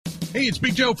Hey, it's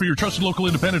Big Joe for your trusted local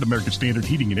independent American Standard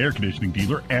heating and air conditioning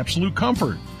dealer, Absolute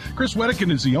Comfort. Chris Wedekin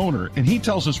is the owner, and he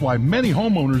tells us why many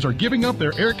homeowners are giving up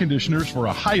their air conditioners for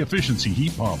a high-efficiency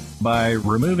heat pump. By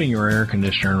removing your air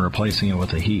conditioner and replacing it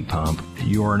with a heat pump,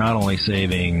 you are not only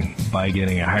saving by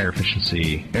getting a higher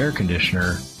efficiency air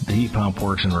conditioner, the heat pump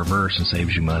works in reverse and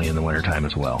saves you money in the wintertime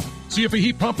as well. See if a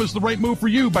heat pump is the right move for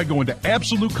you by going to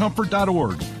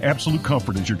AbsoluteComfort.org. Absolute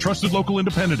Comfort is your trusted local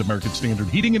independent American Standard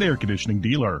heating and air conditioning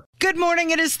dealer. Good morning.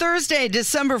 It is Thursday,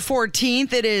 December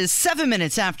 14th. It is 7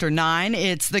 minutes after 9.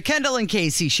 It's the Kendall and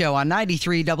Casey Show on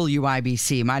 93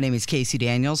 WIBC. My name is Casey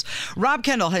Daniels. Rob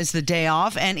Kendall has the day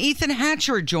off, and Ethan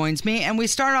Hatcher joins me. And we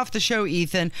start off the show,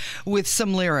 Ethan, with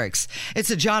some lyrics.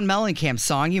 It's a John Mellencamp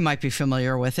song. You might be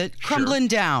familiar with it. Crumbling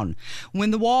down.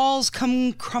 When the walls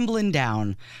come crumbling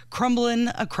down. Crumbling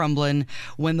a-crumbling.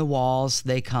 When the walls,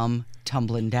 they come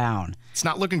tumbling down. It's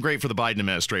not looking great for the Biden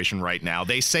administration right now.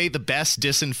 They say the best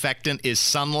disinfectant is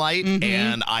sunlight,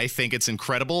 and I think it's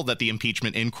incredible that the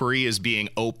impeachment inquiry is being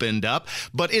opened up.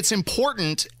 But it's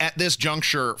important at this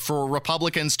juncture for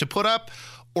Republicans to put up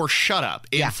or shut up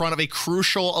in front of a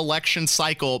crucial election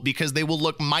cycle, because they will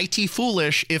look mighty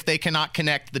foolish if they cannot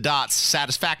connect the dots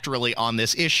satisfactorily on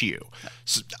this issue.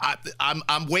 So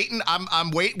I'm waiting.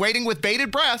 I'm waiting with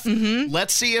bated breath.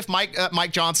 Let's see if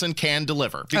Mike Johnson can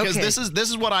deliver, because this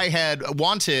is what I had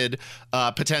wanted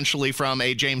potentially from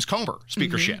a James Comer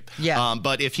speakership.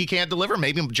 But if he can't deliver,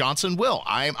 maybe Johnson will.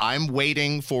 I'm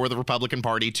waiting for the Republican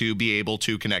Party to be able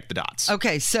to connect the dots.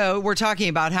 Okay, so we're talking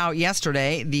about how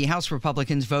yesterday the House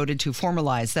Republicans voted to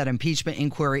formalize that impeachment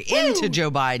inquiry into Joe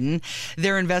Biden,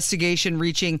 their investigation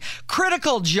reaching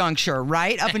critical juncture,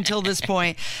 right? Up until this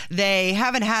point, they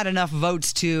haven't had enough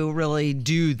votes to really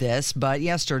do this, but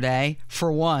yesterday,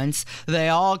 for once, they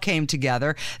all came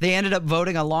together. They ended up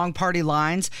voting along party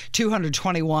lines,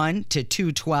 221 to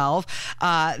 212.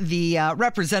 The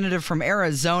representative from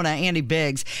Arizona, Andy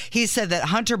Biggs, he said that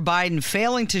Hunter Biden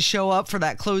failing to show up for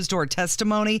that closed-door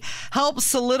testimony helped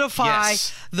solidify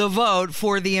the vote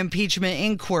for the impeachment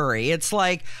inquiry. It's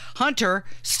like Hunter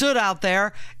stood out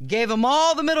there, gave them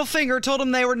all the middle finger, told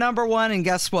them they were number one, and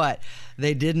guess what?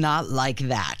 They did not like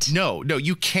that. No,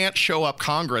 you can't show up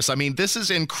Congress. I mean, this is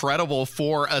incredible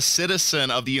for a citizen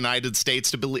of the United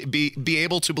States to be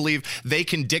able to believe they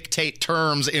can dictate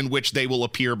terms in which they will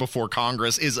appear before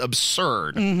Congress is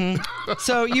absurd.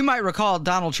 So you might recall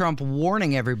Donald Trump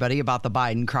warning everybody about the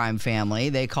Biden crime family.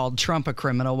 They called Trump a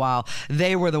criminal while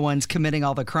they were the ones committing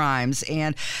all the crimes.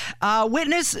 And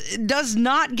witness does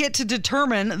not get to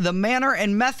determine the manner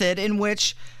and method in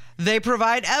which they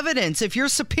provide evidence. If you're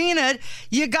subpoenaed,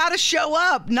 you got to show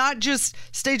up, not just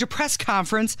stage a press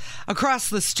conference across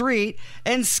the street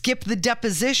and skip the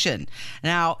deposition.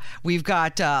 Now, we've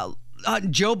got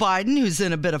Joe Biden, who's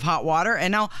in a bit of hot water,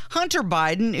 and now Hunter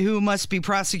Biden, who must be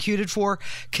prosecuted for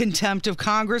contempt of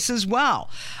Congress as well.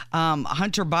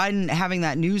 Hunter Biden having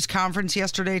that news conference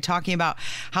yesterday talking about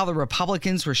how the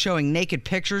Republicans were showing naked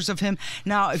pictures of him.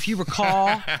 Now, if you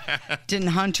recall, didn't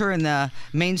Hunter and the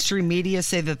mainstream media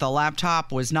say that the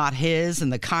laptop was not his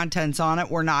and the contents on it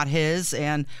were not his?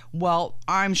 And, well,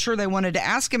 I'm sure they wanted to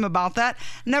ask him about that.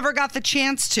 Never got the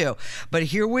chance to. But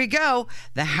here we go.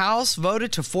 The House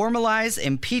voted to formalize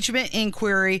impeachment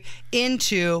inquiry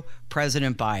into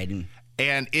President Biden.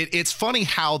 And it's funny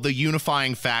how the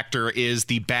unifying factor is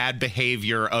the bad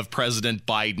behavior of President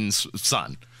Biden's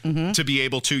son. To be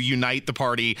able to unite the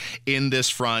party in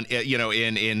this front,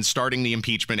 in starting the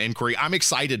impeachment inquiry. I'm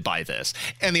excited by this.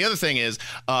 And the other thing is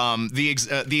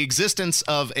the existence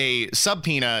of a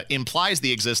subpoena implies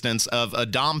the existence of a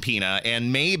dompoena,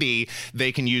 and maybe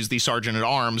they can use the sergeant at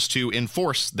arms to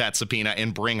enforce that subpoena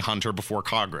and bring Hunter before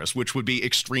Congress, which would be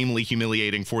extremely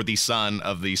humiliating for the son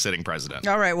of the sitting president.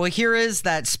 All right. Well, here is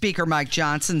that Speaker Mike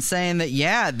Johnson saying that,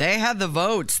 they had the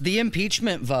votes, the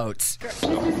impeachment votes. Mr.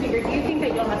 Speaker, do you think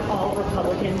that you'll have all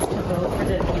Republicans to vote for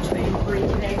the impeachment inquiry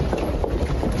today?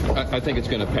 I think it's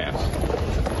going to pass.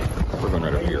 We're going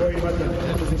right up here.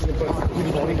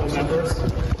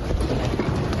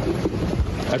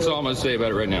 That's all I'm going to say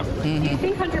about it right now. Do you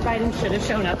think Hunter Biden should have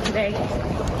shown up today?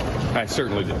 I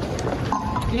certainly do.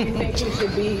 Do you think he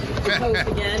should be deposed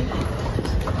again?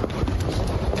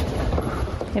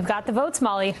 You've got the votes,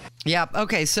 Molly. Yep.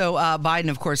 Okay. So Biden,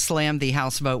 of course, slammed the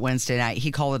House vote Wednesday night.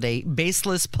 He called it a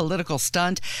baseless political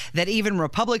stunt that even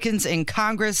Republicans in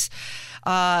Congress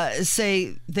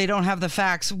say they don't have the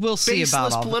facts. We'll see about all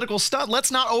baseless political stunt.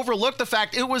 Let's not overlook the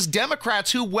fact it was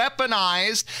Democrats who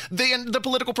weaponized the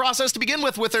political process to begin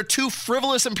with their two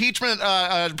frivolous impeachment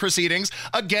proceedings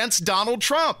against Donald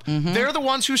Trump. They're the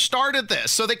ones who started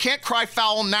this, so they can't cry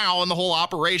foul now in the whole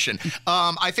operation.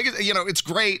 I think it's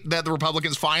great that the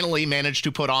Republicans finally managed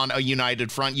to put on a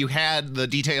united front. You had the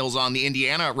details on the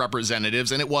Indiana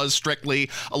representatives, and it was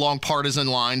strictly along partisan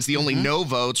lines. The only no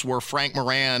votes were Frank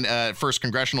Moran, 1st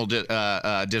Congressional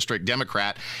District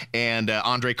Democrat, and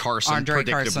Andre Carson,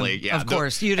 predictably. Yeah, of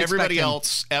course. Everybody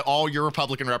else, all your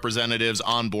Republican representatives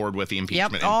on board with the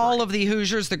impeachment inquiry. All of the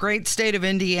Hoosiers, the great state of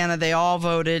Indiana, they all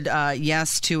voted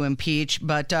yes to impeach.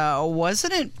 But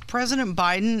wasn't it President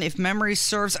Biden, if memory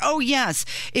serves? Oh, yes,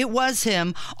 it was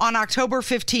him. On October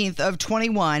 15th of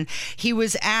 21, he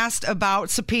was asked about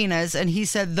subpoenas, and he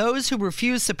said those who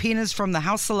refuse subpoenas from the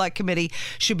House Select Committee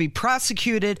should be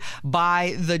prosecuted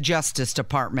by the Justice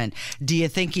Department. Do you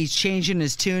think he's changing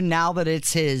his tune now that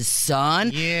it's his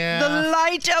son? Yeah. The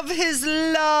light of his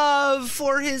love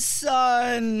for his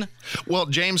son. Well,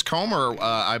 James Comer,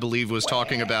 I believe, was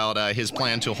talking about his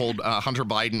plan to hold Hunter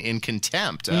Biden in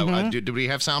contempt. Do we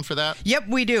have sound for that? Yep,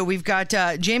 we do. We've got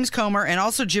James Comer and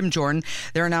also Jim Jordan.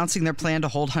 They're announcing their plan to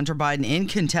hold Hunter Biden in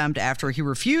contempt after he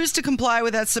refused to comply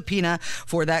with that subpoena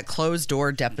for that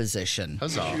closed-door deposition.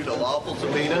 Huzzah. Issued a lawful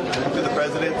subpoena to the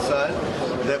president's son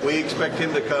that we expect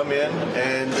him to come in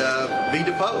and be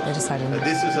deposed.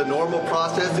 This is a normal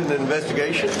process in an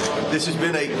investigation. This has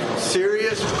been a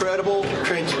serious, credible,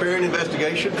 transparent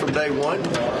investigation from day one.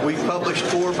 We've published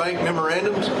 4 bank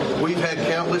memorandums. We've had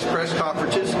countless press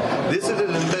conferences. This is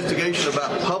an investigation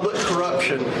about public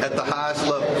corruption at the highest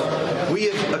level. We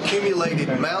have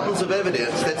accumulated mountains of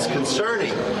evidence that's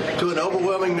concerning to an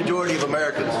overwhelming majority of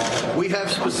Americans. We have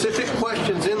specific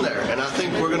questions in there, and I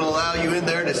think we're going to allow you in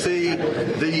there to see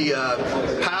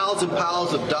the piles and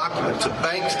piles of documents, of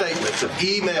bank statements, of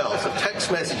emails, of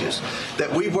text messages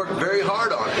that we've worked very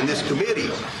hard on in this committee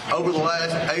over the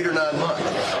last 8 or 9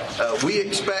 months. We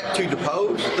expect to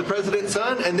depose the president's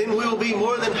son, and then we will be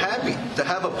more than happy to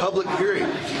have a public hearing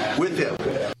with him.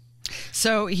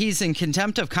 So he's in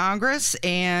contempt of Congress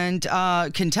and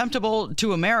contemptible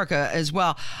to America as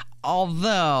well.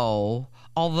 Although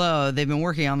they've been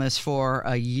working on this for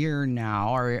a year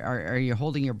now, are you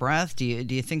holding your breath? Do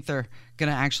you think they're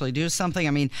going to actually do something?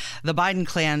 I mean, the Biden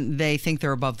clan, they think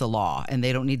they're above the law and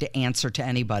they don't need to answer to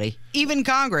anybody, even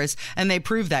Congress, and they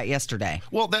proved that yesterday.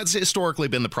 Well, that's historically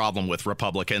been the problem with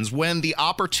Republicans. When the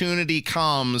opportunity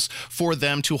comes for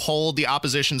them to hold the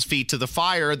opposition's feet to the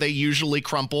fire, they usually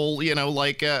crumple,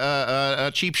 like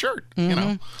a cheap shirt,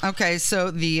 Okay, so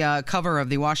the cover of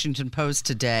the Washington Post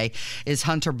today is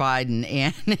Hunter Biden,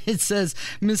 and it says,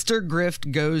 Mr.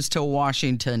 Grift goes to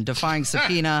Washington, defying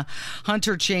subpoena.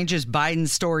 Hunter changes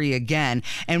Biden's story again,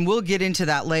 and we'll get into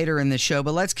that later in the show,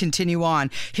 but let's continue on.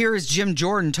 Here is Jim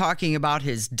Jordan talking about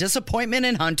his disappointment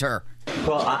in Hunter.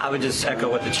 Well, I would just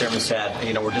echo what the chairman said.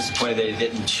 We're disappointed that he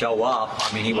didn't show up.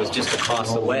 I mean, he was just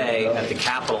across the way at the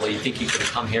Capitol. You think he could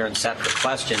have come here and set the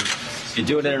question. If you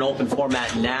do it in an open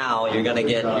format now, you're going to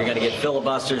get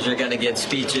filibusters, you're going to get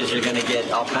speeches, you're going to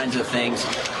get all kinds of things.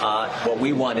 What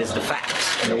we want is the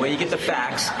facts, and the way you get the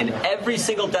facts in every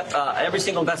single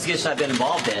investigation I've been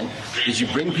involved in is you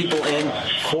bring people in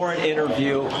for an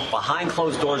interview behind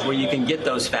closed doors where you can get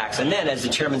those facts. And then, as the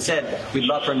chairman said, we'd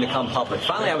love for him to come public.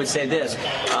 Finally, I would say this: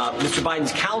 Mr.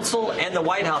 Biden's counsel and the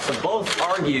White House have both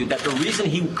argued that the reason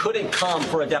he couldn't come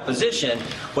for a deposition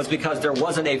was because there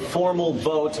wasn't a formal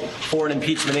vote for an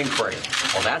impeachment inquiry.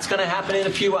 Well, that's going to happen in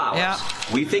a few hours. Yeah.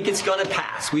 We think it's going to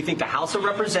pass. We think the House of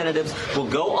Representatives will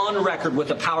go on record with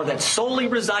the power that solely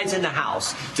resides in the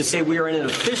House to say we are in an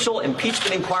official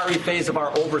impeachment inquiry phase of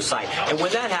our oversight. And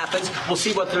when that happens, we'll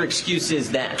see what their excuse is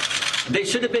then. They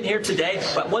should have been here today,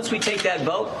 but once we take that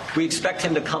vote, we expect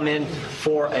him to come in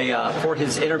for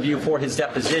his interview, for his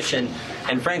deposition.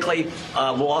 And frankly,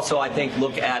 we'll also, I think,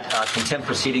 look at contempt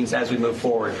proceedings as we move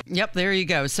forward. Yep, there you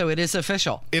go. So it is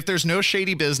official. If there's no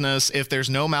shady business, if there's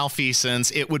no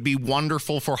malfeasance, it would be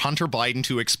wonderful for Hunter Biden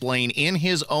to explain in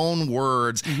his own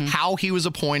words how he was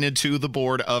appointed to the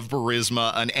board of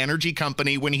Burisma, an energy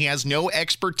company, when he has no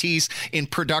expertise in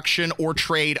production or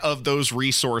trade of those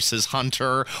resources.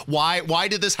 Hunter, why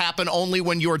did this happen only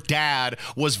when your dad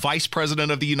was vice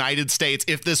president of the United States?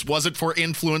 If this wasn't for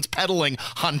influence peddling,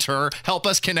 Hunter, help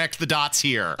us connect the dots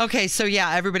here. Okay, so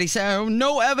yeah, everybody said, oh,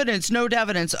 no evidence.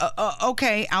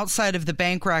 Okay, outside of the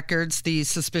bank records, the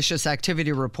suspicious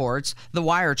activity reports, the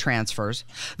wire transfers,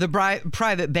 the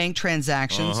private bank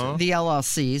transactions, the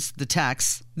LLCs, the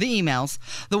texts, the emails,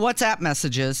 the WhatsApp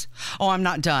messages. Oh, I'm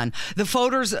not done. The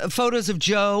photos of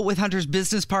Joe with Hunter's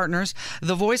business partners,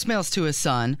 the voicemails to his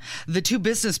son, the 2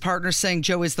 business partners saying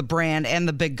Joe is the brand and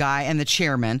the big guy and the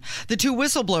chairman, the 2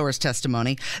 whistleblowers'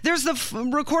 testimony. There's the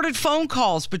recorded phone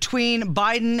calls between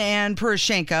Biden and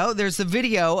Poroshenko. There's the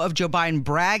video of Joe Biden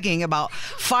bragging about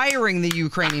firing the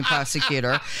Ukrainian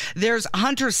prosecutor. There's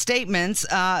Hunter's statements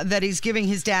that he's giving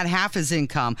his dad half his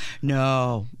income.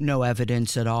 No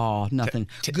evidence at all. Nothing.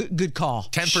 Good call.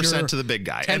 10% to the big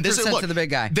guy. 10% to the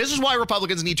big guy. This is why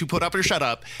Republicans need to put up or shut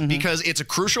up, because it's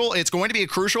going to be a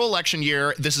crucial election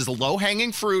year. This is the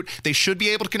low-hanging fruit. They should be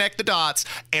able to connect the dots,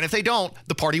 and if they don't,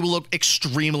 the party will look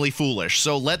extremely foolish.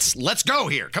 So let's go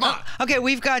here. Come on. Okay,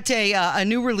 we've got a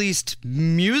new released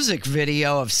music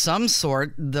video of some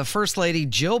sort. The First Lady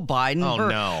Jill Biden.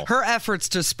 Her efforts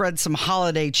to spread some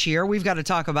holiday cheer. We've got to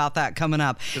talk about that coming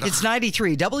up. It's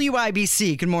 93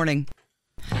 WIBC. Good morning.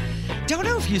 Don't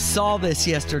know if you saw this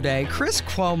yesterday. Chris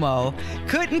Cuomo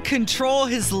couldn't control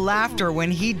his laughter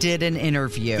when he did an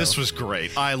interview. This was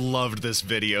great. I loved this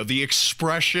video. The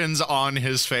expressions on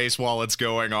his face while it's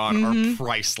going on are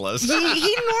priceless.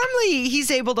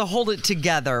 He's able to hold it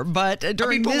together, but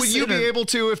during this... Would you be able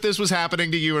to if this was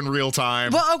happening to you in real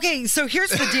time? Well, okay, so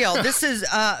here's the deal. This is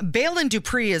Balin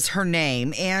Dupree is her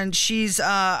name, and she's,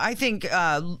 I think,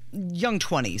 young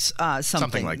 20s,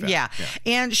 something like that. Yeah.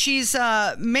 And she's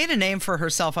made a name for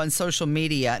herself on social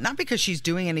media, not because she's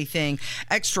doing anything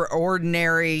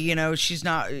extraordinary. You know,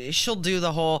 she'll do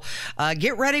the whole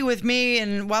get ready with me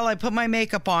and while I put my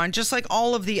makeup on, just like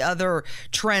all of the other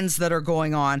trends that are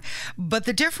going on. But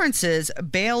the difference is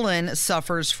Balin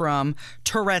suffers from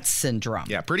Tourette's syndrome.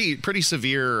 Yeah, pretty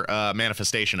severe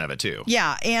manifestation of it too.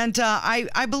 Yeah, and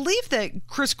I believe that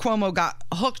Chris Cuomo got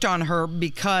hooked on her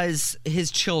because his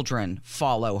children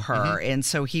follow her, and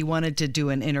so he wanted to do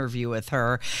an interview with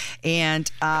her.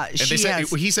 And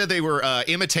he said they were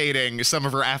imitating some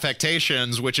of her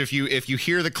affectations, which if you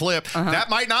hear the clip, that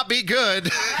might not be good.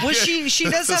 Well, she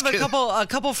does have a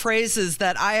couple phrases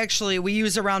that we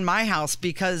use around my house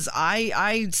because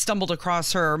I stumbled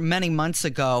across her many months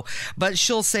ago. But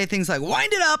she'll say things like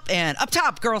 "wind it up" and "up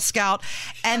top, Girl Scout,"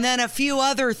 and then a few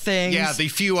other things. Yeah, the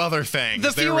few other things.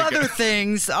 The few other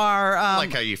things are. I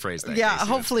like how you phrase that. Yeah, Casey,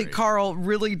 hopefully Carl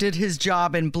really did his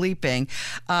job in bleeping,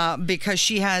 because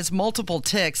she has multiple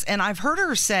tics. And I've heard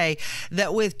her say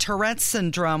that with Tourette's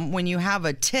syndrome, when you have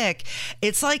a tic,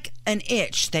 it's like an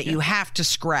itch that you have to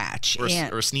scratch.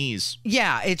 Or sneeze.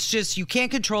 Yeah, it's just, you can't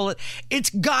control it. It's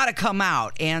got to come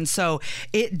out. And so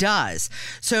it does.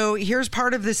 So here's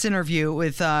part of this interview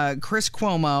with Chris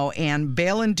Cuomo and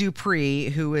Balin Dupree,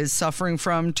 who is suffering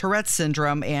from Tourette's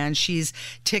syndrome, and she's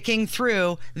ticking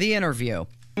through the interview.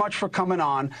 Much for coming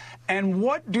on. And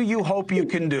what do you hope you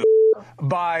can do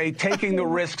by taking the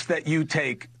risks that you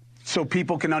take so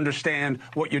people can understand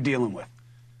what you're dealing with?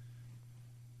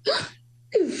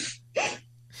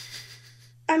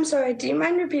 I'm sorry, do you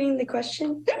mind repeating the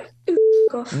question?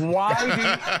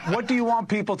 What do you want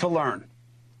people to learn?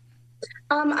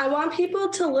 I want people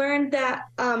to learn that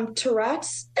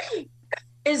Tourette's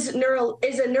is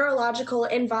a neurological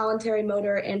involuntary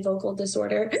motor and vocal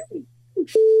disorder.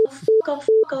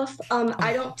 Fuck off.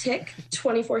 I don't tic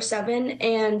 24/7,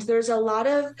 and there's a lot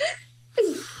of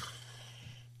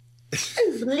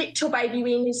little baby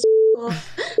wings. Fuck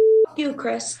you,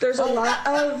 Chris. There's a lot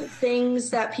of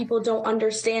things that people don't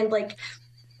understand. Like,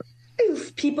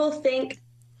 people think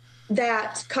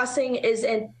that cussing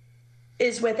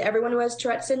is with everyone who has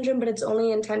Tourette's syndrome, but it's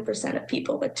only in 10% of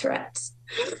people with Tourette's.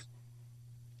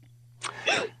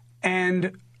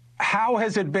 And how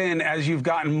has it been as you've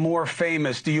gotten more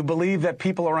famous? Do you believe that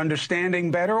people are understanding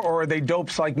better, or are they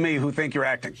dopes like me who think you're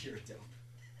acting?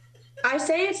 I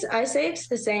say it's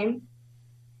the same.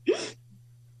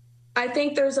 I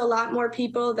think there's a lot more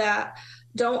people that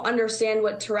don't understand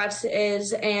what Tourette's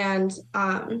is, and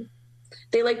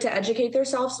they like to educate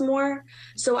themselves more.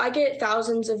 So I get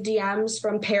thousands of DMs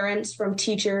from parents, from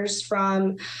teachers,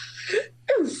 from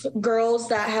girls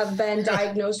that have been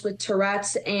diagnosed with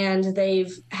Tourette's, and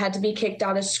they've had to be kicked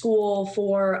out of school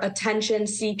for attention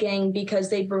seeking because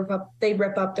they rip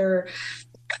up their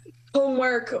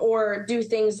homework or do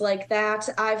things like that.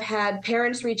 I've had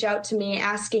parents reach out to me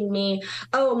asking me,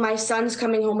 oh, my son's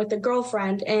coming home with a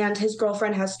girlfriend and his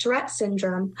girlfriend has Tourette's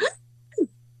syndrome.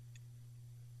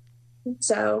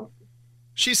 So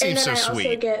she seems so sweet.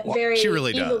 And then I also get very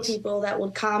really evil does. people that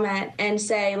would comment and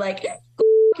say, like,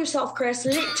 yourself, Chris.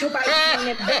 Little baby,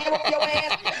 your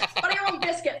ass. Put your own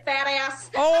biscuit, fat ass.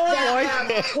 That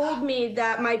have told me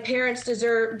that my parents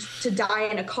deserved to die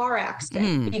in a car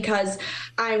accident because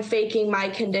I'm faking my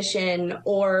condition,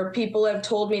 or people have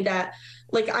told me that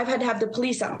like I've had to have the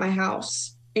police at my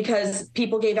house because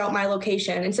people gave out my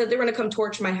location and said they're going to come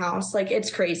torch my house. Like,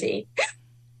 it's crazy.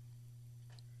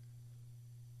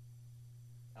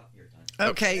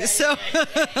 Okay, so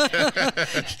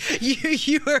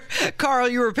you were, Carl,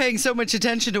 you were paying so much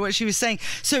attention to what she was saying.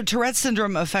 So Tourette's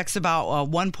syndrome affects about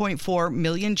 1.4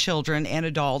 million children and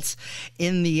adults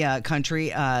in the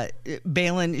country.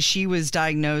 Balin, she was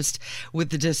diagnosed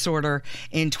with the disorder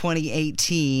in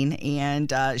 2018,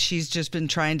 and she's just been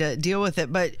trying to deal with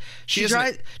it. But she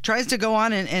tries to go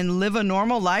on and live a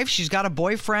normal life. She's got a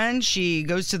boyfriend. She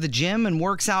goes to the gym and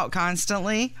works out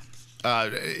constantly.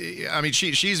 I mean,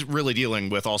 she's really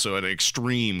dealing with also an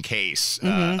extreme case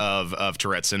of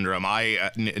Tourette syndrome.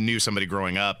 I knew somebody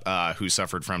growing up who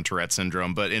suffered from Tourette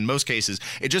syndrome, but in most cases,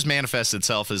 it just manifests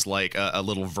itself as like a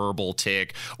little verbal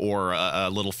tic or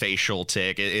a little facial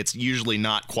tic. It's usually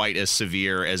not quite as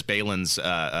severe as Balin's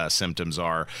symptoms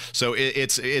are. So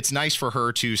it's nice for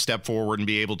her to step forward and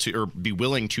be able to, or be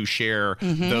willing to share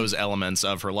those elements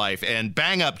of her life. And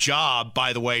bang up job,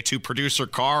 by the way, to producer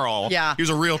Carl. Yeah. He was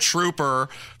a real trooper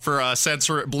for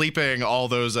bleeping all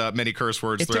those many curse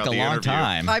words throughout the interview. It took a long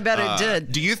time. I bet it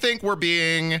did. Do you think we're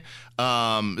being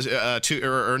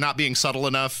or not being subtle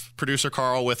enough, producer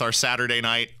Carl, with our Saturday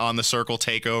night on the Circle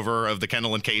takeover of the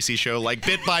Kendall and Casey show? Like,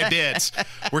 bit by bit,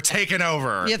 we're taking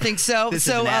over. You think so? This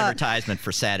is an advertisement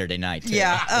for Saturday night, too.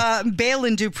 Yeah.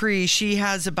 Balin Dupree, she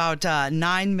has about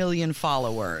 9 million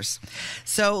followers.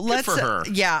 So let's. Good for her.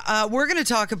 Yeah. We're going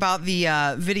to talk about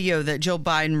the video that Jill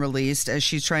Biden released as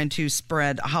she's trying to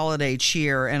spread holiday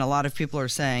cheer. And a lot of people are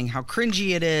saying how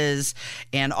cringy it is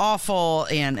and awful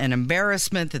and an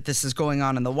embarrassment that this is going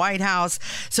on in the White House.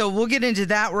 So we'll get into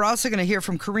that. We're also going to hear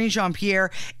from Karine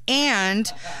Jean-Pierre and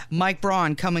Mike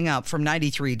Braun coming up from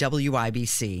 93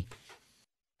 WIBC.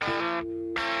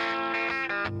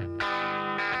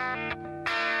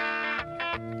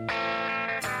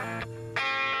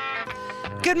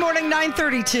 Good morning,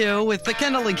 9:32 with the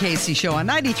Kendall and Casey show on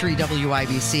 93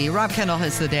 WIBC. Rob Kendall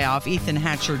has the day off. Ethan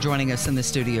Hatcher joining us in the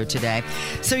studio today.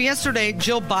 So yesterday,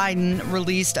 Jill Biden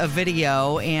released a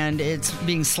video, and it's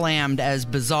being slammed as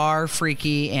bizarre,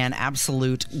 freaky, and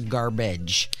absolute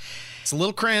garbage. It's a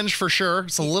little cringe for sure.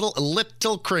 It's a little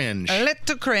cringe. A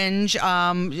little cringe.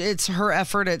 It's her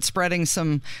effort at spreading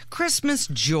some Christmas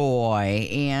joy,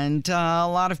 and a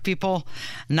lot of people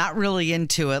not really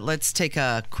into it. Let's take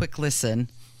a quick listen.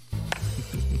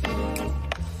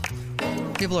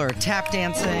 People are tap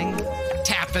dancing.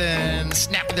 Tapping,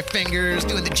 snapping their fingers,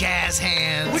 doing the jazz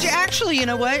hands. Which actually, you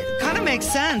know what? Kind of makes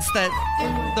sense that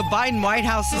the Biden White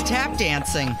House is tap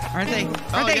dancing, aren't they?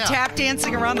 Aren't they tap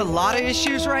dancing around a lot of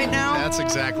issues right now? That's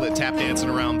exactly it. Tap dancing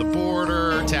around the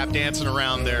border, tap dancing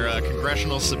around their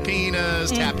congressional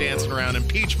subpoenas, tap dancing around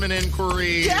impeachment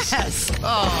inquiries. Yes.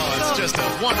 Oh, it's just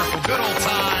a wonderful, good old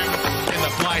time in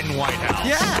the Biden White House.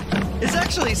 Yeah. It's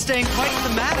actually staying quite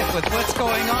thematic with what's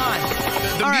going on.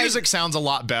 The music sounds a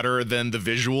lot better than the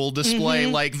visual display.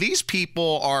 Like, these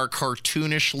people are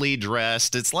cartoonishly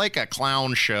dressed. It's like a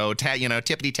clown show,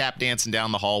 tippity tap dancing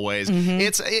down the hallways.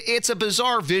 It's a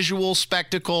bizarre visual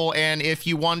spectacle, and if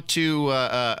you want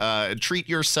to treat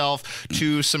yourself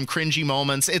to some cringy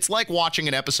moments, it's like watching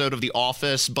an episode of The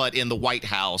Office, but in the White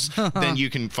House. Then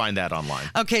you can find that online.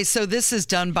 Okay, so this is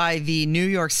done by the New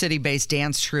York City-based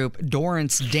dance troupe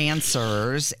Dorrance Dancers,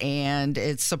 and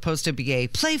it's supposed to be a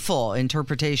playful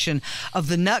interpretation of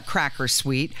the Nutcracker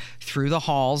Suite through the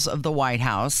halls of the White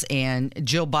House. And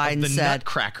Jill Biden said... The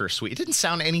Nutcracker Suite. It didn't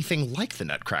sound anything like the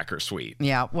Nutcracker Suite.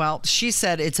 Yeah, well, she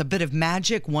said it's a bit of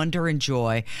magic, wonder, and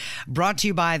joy brought to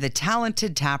you by the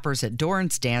talented tappers at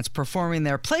Dorrance Dance performing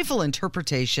their playful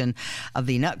interpretation of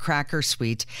the Nutcracker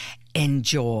Suite.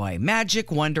 Enjoy.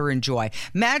 Magic, wonder, and joy.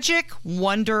 Magic,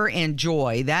 wonder, and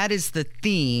joy. That is the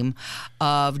theme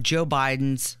of Joe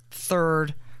Biden's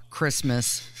third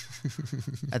Christmas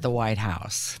at the White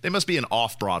House. They must be an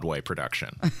off-Broadway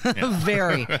production.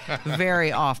 Very,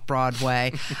 very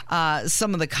off-Broadway.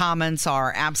 Some of the comments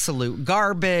are absolute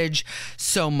garbage,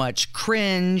 so much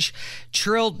cringe.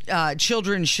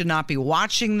 Children should not be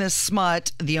watching this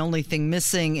smut. The only thing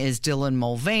missing is Dylan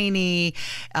Mulvaney.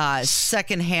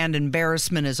 Secondhand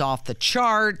embarrassment is off the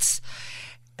charts.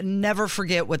 Never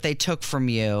forget what they took from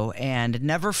you, and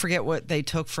never forget what they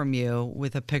took from you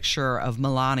with a picture of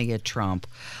Melania Trump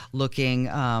looking,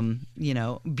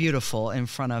 beautiful in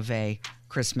front of a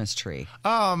Christmas tree.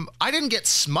 I didn't get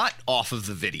smut off of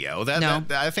the video.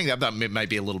 I think that might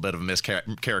be a little bit of a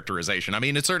mischaracterization. I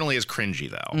mean, it certainly is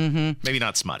cringy, though. Maybe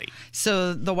not smutty.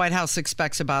 So the White House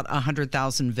expects about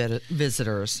 100,000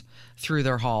 visitors through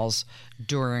their halls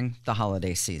during the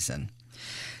holiday season.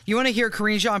 You want to hear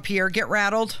Karine Jean-Pierre get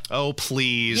rattled? Oh,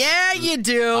 please. Yeah, you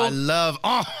do. I love...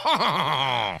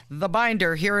 The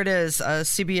binder, here it is. A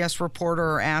CBS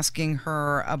reporter asking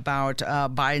her about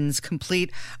Biden's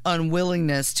complete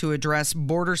unwillingness to address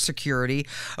border security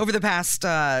over the past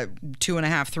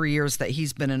 2.5, 3 years that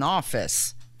he's been in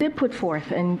office. Did put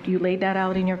forth, and you laid that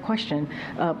out in your question,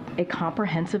 a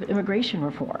comprehensive immigration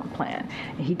reform plan.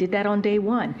 He did that on day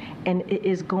one, and it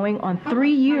is going on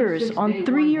 3 years. On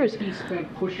 3 years, he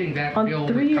spent pushing that on bill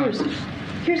 3 years.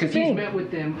 Here's the thing. He's met with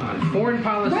them on foreign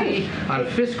policy, on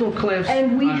fiscal cliffs,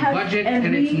 on budget,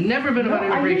 and it's never been about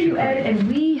immigration.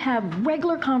 And we have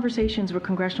regular conversations with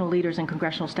congressional leaders and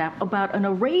congressional staff about an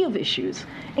array of issues,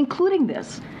 including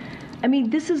this. I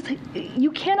mean, you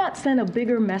cannot send a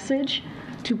bigger message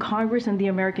to Congress and the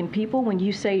American people when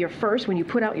you say when you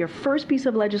put out your first piece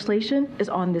of legislation is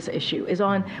on this issue, is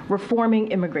on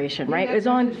reforming immigration, right? Is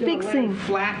on fixing.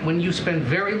 Flat when you spend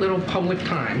very little public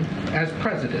time as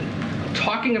president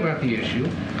talking about the issue,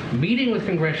 meeting with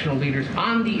congressional leaders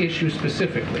on the issue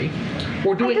specifically,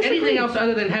 or doing anything else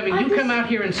other than having you come out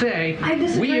here and say,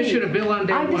 we issued a bill on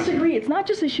day one. I disagree. It's not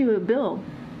just issue a bill.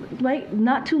 Like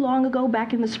not too long ago,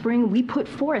 back in the spring, we put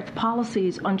forth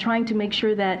policies on trying to make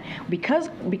sure that because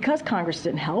Congress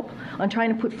didn't help, on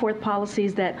trying to put forth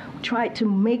policies that try to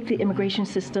make the immigration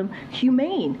system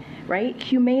humane, right?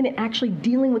 Humane and actually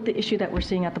dealing with the issue that we're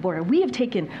seeing at the border. We have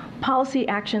taken policy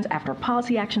actions after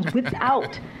policy actions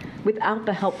without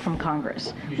the help from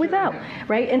Congress,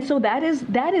 right? And so that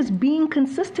is being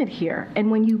consistent here. And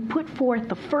when you put forth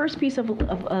the first piece of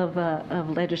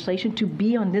legislation to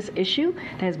be on this issue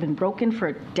that has been broken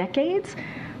for decades,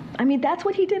 I mean, that's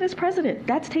what he did as president.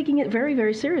 That's taking it very,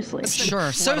 very seriously.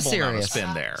 Sure, so serious.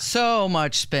 Spin there. So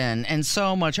much spin and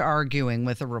so much arguing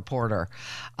with a reporter.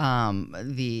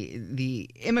 The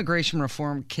immigration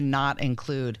reform cannot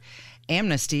include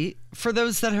amnesty for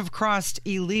those that have crossed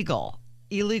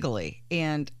illegally,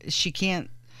 and she can't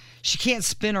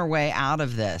spin her way out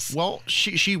of this. Well,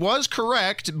 she was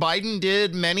correct. Biden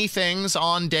did many things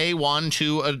on day one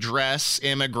to address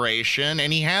immigration,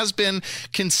 and he has been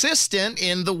consistent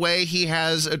in the way he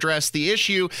has addressed the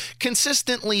issue,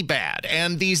 consistently bad.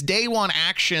 And these day one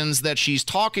actions that she's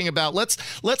talking about, let's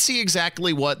see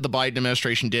exactly what the Biden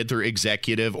administration did through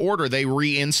executive order. They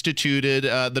reinstituted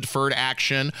the deferred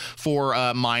action for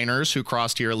minors who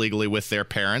crossed here illegally with their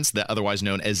parents, otherwise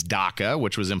known as DACA,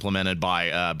 which was implemented by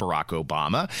Barack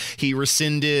Obama. He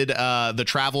rescinded the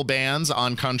travel bans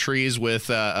on countries with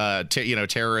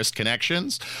terrorist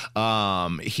connections.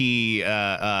 He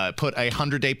put a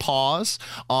 100-day pause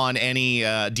on any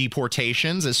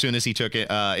deportations as soon as he took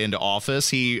it into office.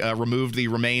 He removed the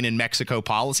Remain in Mexico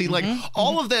policy.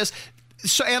 All of this,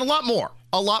 and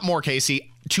a lot more, Casey,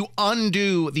 to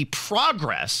undo the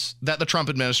progress that the Trump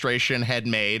administration had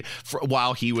made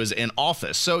while he was in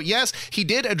office. So, yes, he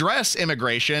did address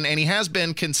immigration, and he has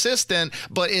been consistent,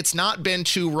 but it's not been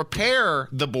to repair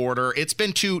the border. It's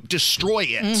been to destroy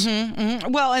it.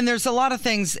 Well, and there's a lot of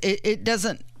things it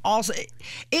doesn't also...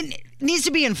 It needs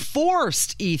to be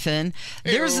enforced, Ethan.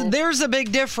 There's a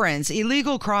big difference.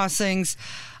 Illegal crossings...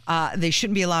 they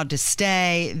shouldn't be allowed to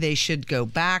stay. They should go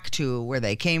back to where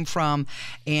they came from.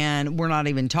 And we're not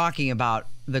even talking about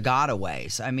the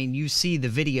gotaways. I mean, you see the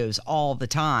videos all the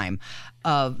time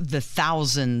of the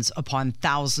thousands upon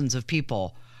thousands of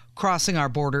people crossing our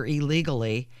border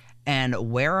illegally.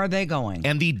 And where are they going?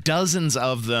 And the dozens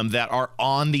of them that are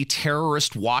on the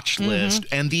terrorist watch list.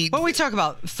 And we talk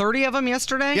about 30 of them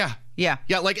yesterday? Yeah,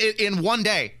 like in one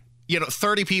day.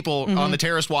 30 people on the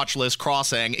terrorist watch list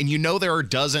crossing, and there are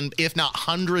dozens, if not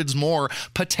hundreds more,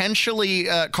 potentially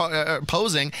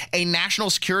posing a national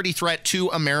security threat to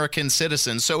American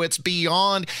citizens. So it's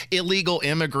beyond illegal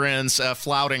immigrants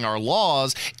flouting our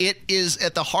laws. It is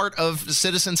at the heart of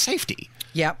citizen safety.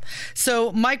 Yep.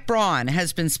 So Mike Braun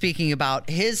has been speaking about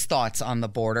his thoughts on the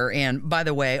border. And by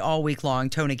the way, all week long,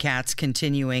 Tony Katz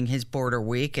continuing his border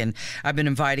week. And I've been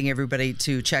inviting everybody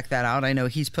to check that out. I know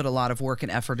he's put a lot of work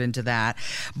and effort into that.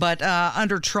 But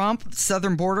under Trump,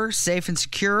 southern border safe and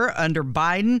secure. Under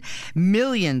Biden,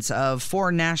 millions of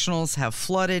foreign nationals have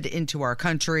flooded into our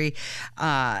country.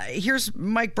 Here's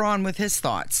Mike Braun with his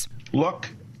thoughts. Look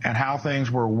at how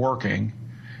things were working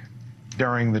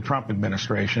during the Trump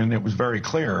administration. It was very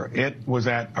clear. It was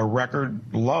at a record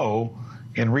low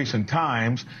in recent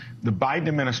times. The Biden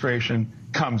administration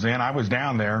comes in. I was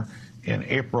down there in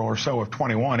April or so of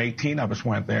 21. 18 of us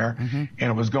went there, and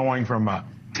it was going from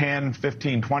 10,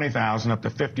 15, 20,000 up to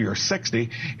 50 or 60.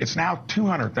 It's now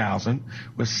 200,000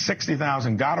 with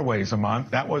 60,000 gotaways a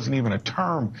month. That wasn't even a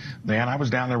term then. I was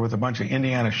down there with a bunch of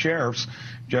Indiana sheriffs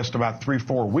just about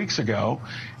 3-4 weeks ago.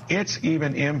 it's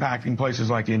even impacting places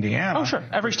like Indiana. Oh, sure.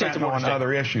 Every state's a border on state.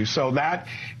 other issues. So that,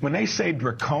 when they say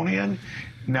draconian,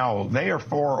 no, they are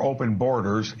for open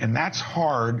borders, and that's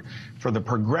hard for the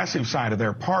progressive side of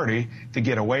their party to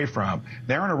get away from.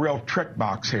 They're in a real trick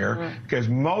box here because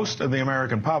most of the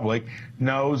American public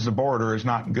knows the border is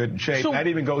not in good shape. That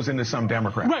even goes into some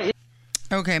Democrats. Right.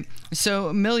 Okay,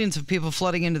 so millions of people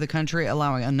flooding into the country,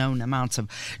 allowing unknown amounts of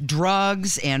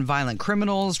drugs and violent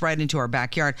criminals right into our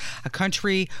backyard. A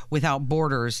country without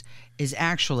borders is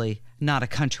actually not a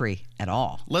country at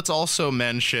all. Let's also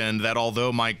mention that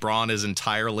although Mike Braun is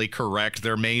entirely correct,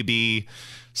 there may be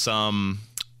some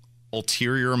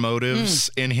ulterior motives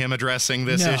in him addressing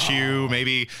this issue,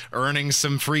 maybe earning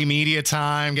some free media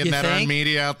time, getting that earned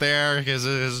media out there because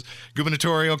of his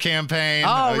gubernatorial campaign.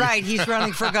 Oh, right. He's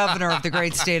running for governor of the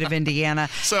great state of Indiana.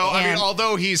 So, I mean,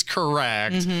 although he's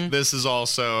correct, this is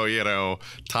also,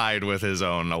 tied with his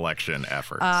own election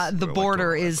efforts. The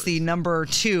border is the number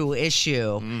 2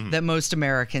 issue that most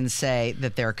Americans say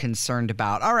that they're concerned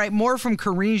about. All right, more from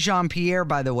Karine Jean-Pierre,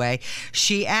 by the way.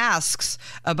 She asks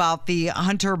about the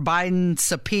Hunter Biden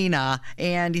subpoena,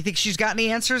 and do you think she's got any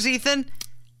answers, Ethan?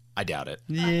 I doubt it.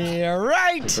 Yeah,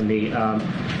 right. From the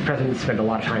president spent a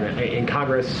lot of time in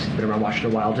Congress, been around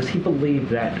Washington a while. Does he believe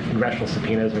that congressional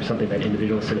subpoenas are something that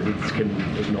individual citizens can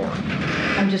ignore?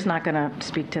 I'm just not going to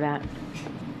speak to that.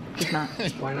 Just not.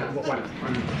 Why not? Why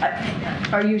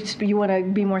not? Are you want to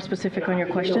be more specific on your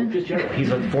question?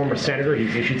 He's a former senator.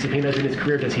 He's issued subpoenas in his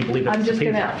career. Does he believe that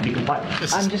subpoenas have to be complied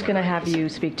with? I'm just going to have you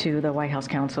speak to the White House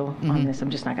counsel on this. I'm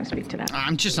just not going to speak to that.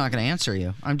 I'm just not going to answer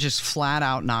you. I'm just flat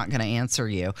out not going to answer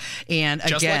you. And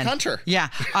just again, like Hunter. Yeah,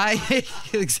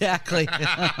 exactly.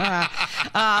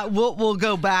 We'll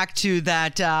go back to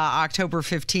that October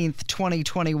 15th,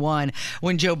 2021,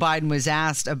 when Joe Biden was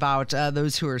asked about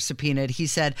those who are subpoenaed. He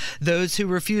said, those who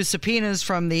refuse subpoenas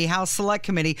from the House Select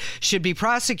Committee should be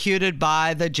prosecuted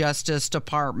by the Justice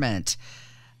Department.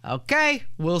 Okay,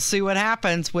 we'll see what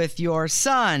happens with your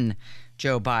son,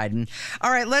 Joe Biden.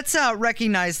 All right, let's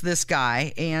recognize this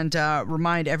guy and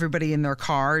remind everybody in their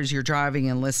car as you're driving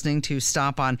and listening to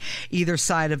stop on either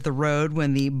side of the road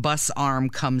when the bus arm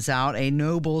comes out. A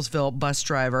Noblesville bus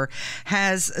driver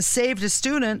has saved a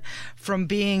student from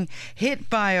being hit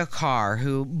by a car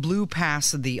who blew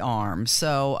past the arm.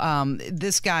 So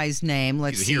this guy's name,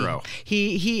 let's see. He's a hero.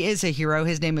 He is a hero.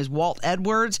 His name is Walt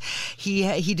Edwards.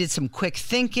 He did some quick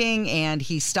thinking, and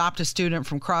he stopped a student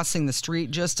from crossing the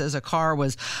street just as a car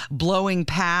was blowing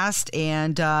past,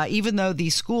 and even though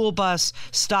the school bus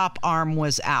stop arm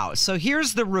was out. So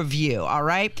here's the review, all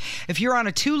right? If you're on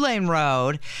a 2-lane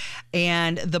road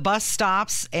and the bus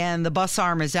stops and the bus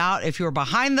arm is out, if you're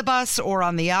behind the bus or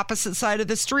on the opposite side of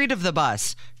the street of the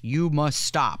bus, you must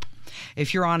stop.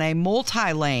 If you're on a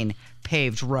multi-lane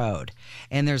paved road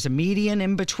and there's a median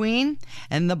in between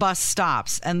and the bus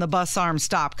stops and the bus arm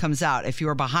stop comes out, if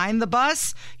you're behind the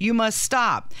bus, you must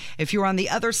stop. If you're on the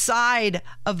other side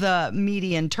of the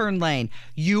median turn lane,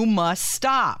 you must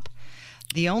stop.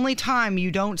 The only time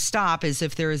you don't stop is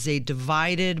if there is a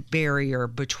divided barrier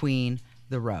between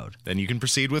the road. Then you can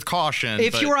proceed with caution.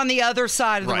 If you're on the other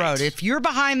side of the road, if you're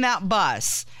behind that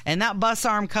bus and that bus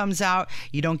arm comes out,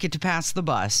 you don't get to pass the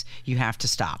bus. You have to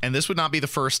stop. And this would not be the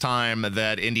first time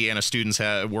that Indiana students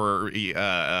were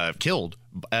killed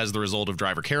as the result of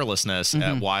driver carelessness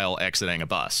while exiting a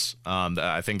bus.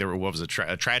 I think there was a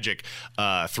tragic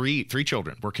 3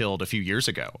 children were killed a few years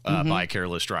ago by a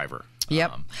careless driver.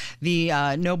 Yep. The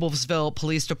Noblesville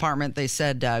Police Department, they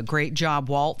said, great job,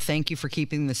 Walt. Thank you for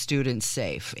keeping the students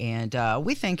safe. And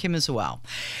we thank him as well.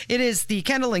 It is the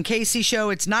Kendall and Casey Show.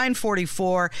 It's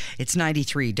 9:44. It's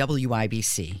 93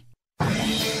 WIBC.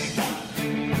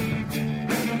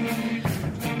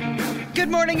 Good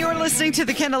morning. You're listening to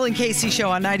the Kendall and Casey Show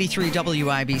on 93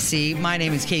 WIBC. My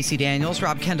name is Casey Daniels.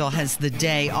 Rob Kendall has the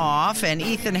day off, and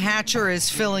Ethan Hatcher is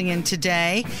filling in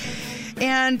today.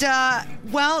 And,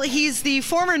 he's the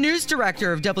former news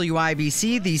director of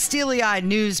WIBC, the steely-eyed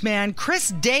newsman, Chris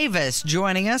Davis,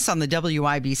 joining us on the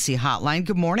WIBC hotline.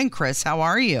 Good morning, Chris. How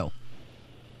are you?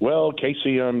 Well,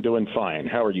 Casey, I'm doing fine.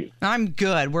 How are you? I'm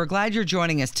good. We're glad you're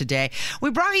joining us today.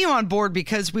 We brought you on board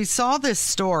because we saw this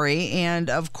story, and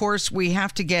of course, we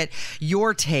have to get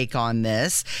your take on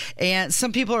this. And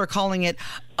some people are calling it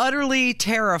utterly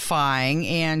terrifying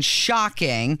and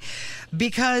shocking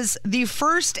because the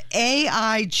first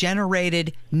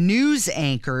AI-generated news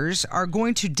anchors are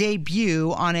going to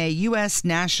debut on a U.S.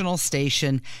 national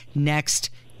station next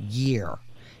year.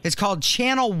 It's called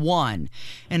Channel One,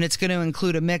 and it's going to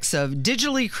include a mix of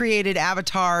digitally created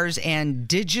avatars and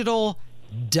digital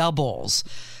doubles.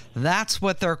 That's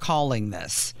what they're calling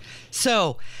this.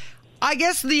 So I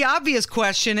guess the obvious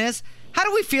question is, how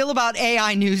do we feel about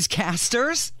AI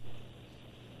newscasters?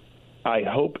 I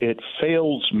hope it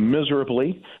fails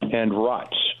miserably and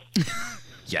rots.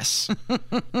 Yes.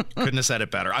 Couldn't have said it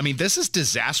better. I mean, this is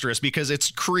disastrous because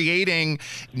it's creating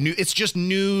it's just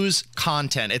news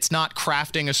content. It's not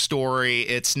crafting a story.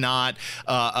 It's not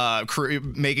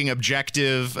making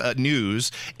objective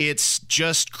news. It's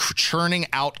just churning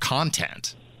out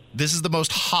content. This is the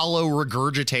most hollow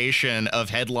regurgitation of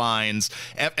headlines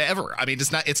ever. I mean,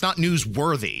 it's not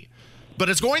newsworthy. But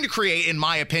it's going to create, in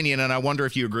my opinion, and I wonder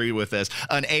if you agree with this,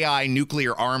 an AI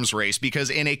nuclear arms race,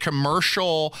 because in a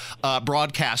commercial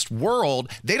broadcast world,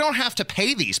 they don't have to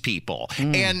pay these people.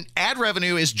 And ad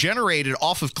revenue is generated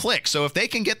off of clicks. So if they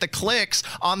can get the clicks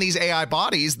on these AI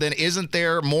bodies, then isn't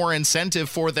there more incentive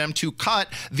for them to cut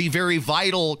the very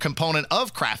vital component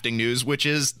of crafting news, which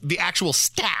is the actual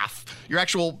staff, your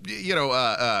actual,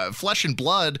 flesh and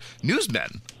blood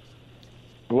newsmen?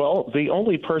 Well, the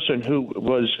only person who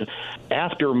was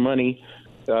after money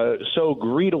so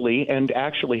greedily and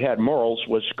actually had morals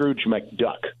was Scrooge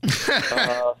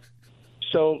McDuck.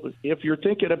 So if you're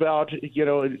thinking about,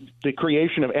 the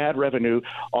creation of ad revenue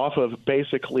off of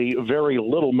basically very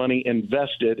little money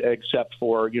invested, except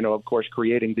for, of course,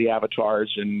 creating the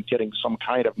avatars and getting some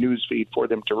kind of news feed for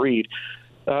them to read,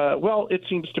 well, it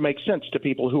seems to make sense to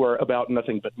people who are about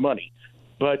nothing but money.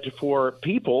 But for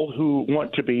people who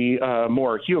want to be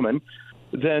more human,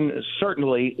 then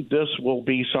certainly this will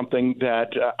be something that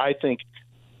I think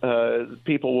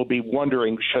people will be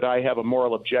wondering, should I have a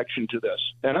moral objection to this?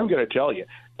 And I'm going to tell you,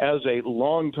 as a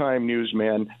longtime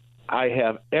newsman, I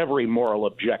have every moral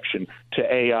objection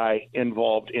to AI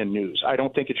involved in news. I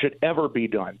don't think it should ever be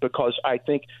done because I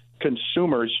think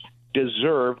consumers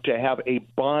deserve to have a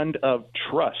bond of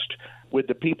trust with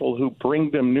the people who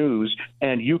bring them news,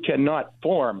 and you cannot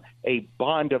form a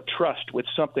bond of trust with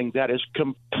something that is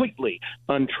completely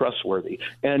untrustworthy.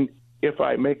 And if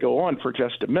I may go on for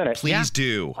just a minute. Please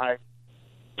do.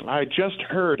 I just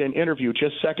heard an interview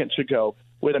just seconds ago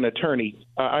with an attorney.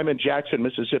 I'm in Jackson,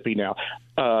 Mississippi now.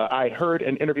 I heard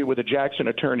an interview with a Jackson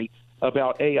attorney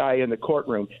about AI in the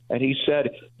courtroom, and he said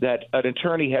that an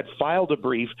attorney had filed a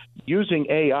brief using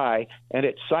AI, and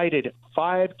it cited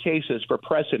 5 cases for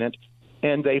precedent,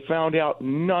 and they found out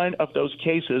none of those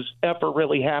cases ever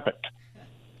really happened.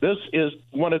 This is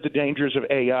one of the dangers of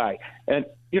AI. And,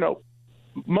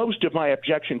 most of my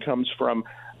objection comes from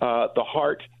the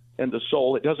heart and the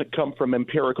soul. It doesn't come from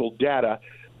empirical data.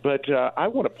 But I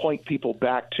want to point people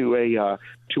back to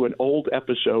an old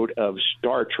episode of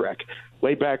Star Trek,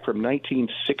 way back from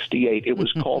 1968. It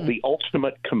was called The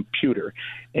Ultimate Computer.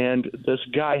 And this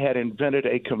guy had invented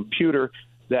a computer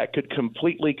that could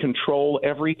completely control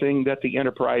everything that the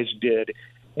Enterprise did.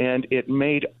 And it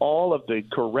made all of the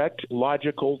correct,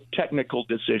 logical, technical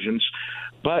decisions.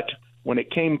 But when it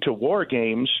came to war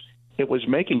games, it was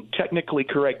making technically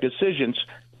correct decisions,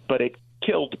 but it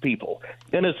killed people,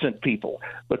 innocent people,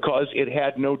 because it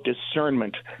had no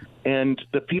discernment. And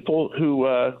the people who,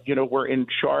 were in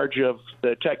charge of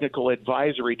the technical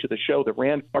advisory to the show, the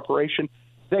RAND Corporation,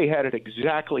 they had it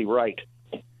exactly right.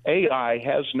 AI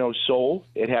has no soul.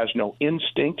 It has no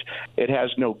instinct. It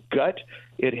has no gut.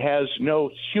 It has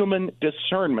no human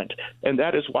discernment. And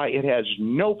that is why it has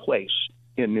no place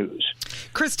in news.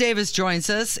 Chris Davis joins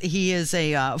us. He is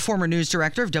a former news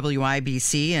director of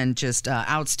WIBC and just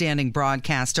outstanding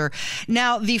broadcaster.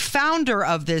 Now, the founder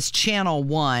of this Channel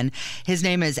One, his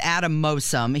name is Adam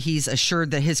Mosum. He's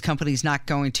assured that his company's not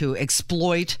going to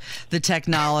exploit the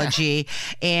technology.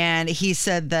 And he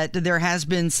said that there has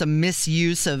been some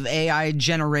misuse of AI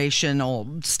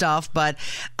generational stuff, but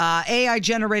AI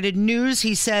generated news,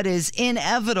 he said, is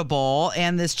inevitable.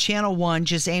 And this Channel One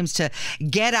just aims to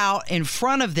get out in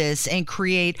front of this and create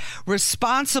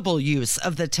responsible use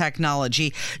of the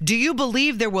technology. Do you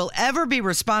believe there will ever be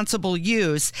responsible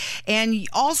use? And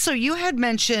also, you had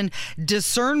mentioned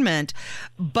discernment,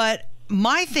 but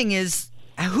my thing is,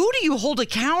 who do you hold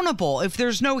accountable if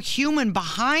there's no human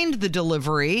behind the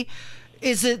delivery?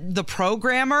 Is it the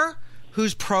programmer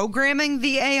who's programming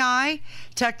the AI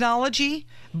technology?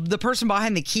 The person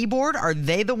behind the keyboard? Are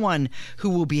they the one who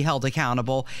will be held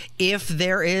accountable if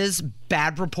there is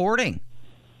bad reporting?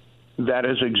 That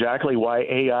is exactly why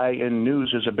AI in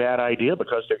news is a bad idea,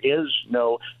 because there is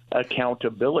no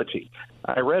accountability.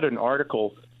 I read an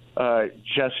article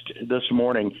just this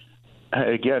morning.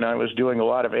 Again, I was doing a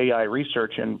lot of AI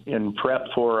research in prep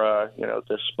for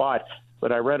this spot,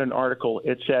 but I read an article.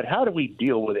 It said, how do we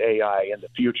deal with AI in the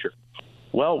future?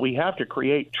 Well, we have to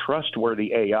create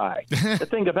trustworthy AI. The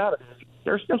thing about it is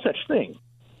there's no such thing.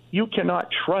 You cannot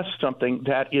trust something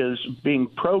that is being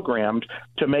programmed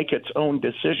to make its own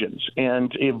decisions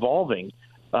and evolving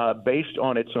based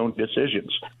on its own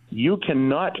decisions. You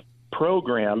cannot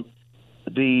program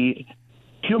the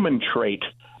human trait,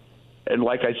 and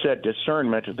like I said,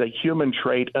 discernment, the human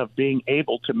trait of being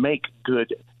able to make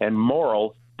good and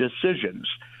moral decisions.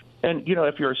 And,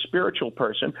 if you're a spiritual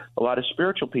person, a lot of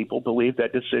spiritual people believe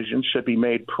that decisions should be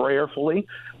made prayerfully.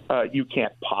 You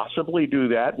can't possibly do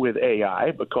that with AI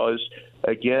because,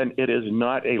 again, it is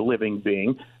not a living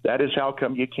being. That is how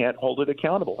come you can't hold it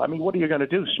accountable. I mean, what are you going to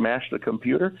do, smash the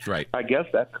computer? Right. I guess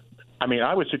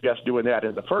I would suggest doing that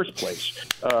in the first place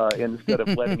instead of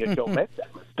letting it go make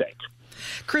that mistake.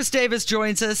 Chris Davis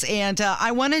joins us, and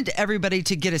I wanted everybody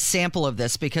to get a sample of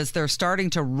this because they're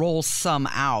starting to roll some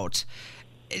out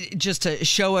just to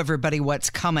show everybody what's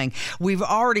coming. We've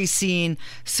already seen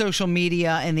social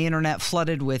media and the internet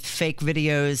flooded with fake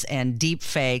videos and deep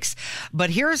fakes, but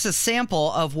here's a sample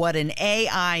of what an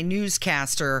AI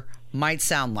newscaster might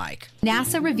sound like.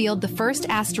 NASA revealed the first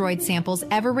asteroid samples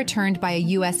ever returned by a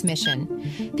U.S.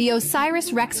 mission. The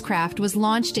OSIRIS-REx craft was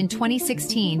launched in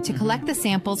 2016 to collect the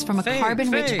samples from a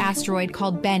carbon-rich asteroid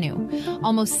called Bennu,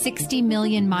 almost 60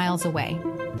 million miles away.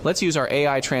 Let's use our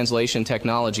AI translation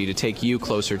technology to take you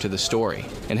closer to the story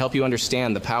and help you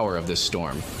understand the power of this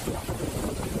storm.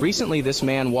 Recently, this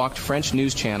man walked French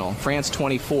news channel France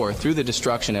 24 through the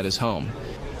destruction at his home.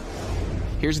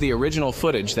 Here's the original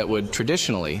footage that would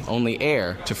traditionally only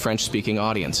air to French-speaking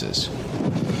audiences.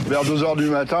 Vers 2 heures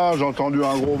du matin, j'ai entendu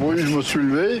un gros bruit, je me suis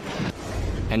levé.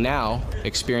 And now,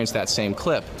 experience that same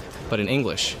clip, but in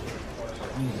English.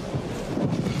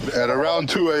 At around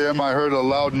 2 a.m., I heard a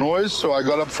loud noise, so I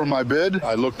got up from my bed.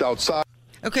 I looked outside.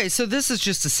 Okay, so this is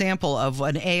just a sample of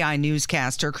an AI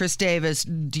newscaster. Chris Davis,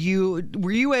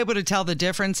 were you able to tell the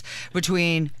difference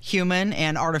between human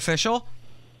and artificial?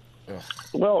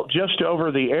 Well, just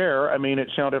over the air, it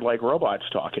sounded like robots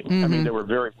talking. Mm-hmm. They were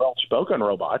very well-spoken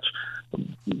robots.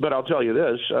 But I'll tell you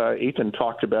this, Ethan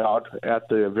talked about at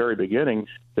the very beginning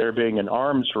there being an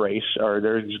arms race, or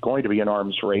there's going to be an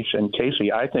arms race. And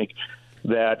Casey, I think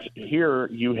that here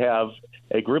you have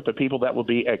a group of people that will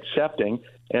be accepting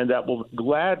and that will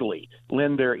gladly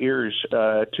lend their ears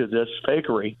to this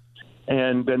fakery.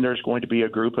 And then there's going to be a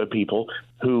group of people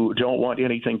who don't want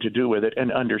anything to do with it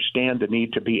and understand the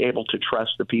need to be able to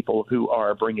trust the people who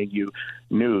are bringing you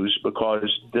news, because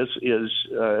this is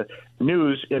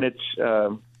news in its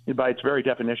by its very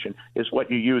definition is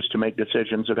what you use to make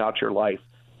decisions about your life.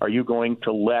 Are you going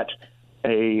to let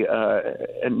a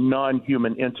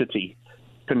non-human entity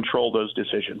control those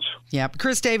decisions? Yeah.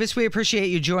 Chris Davis, we appreciate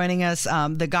you joining us.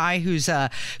 The guy who's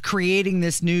creating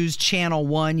this news channel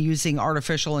 1 using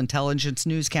artificial intelligence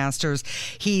newscasters,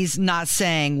 he's not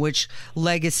saying which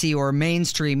legacy or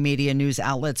mainstream media news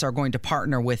outlets are going to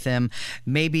partner with him.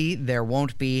 Maybe there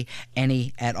won't be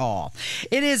any at all.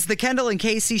 It is the Kendall and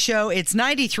Casey Show. It's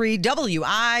 93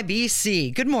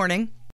 WIBC. Good morning.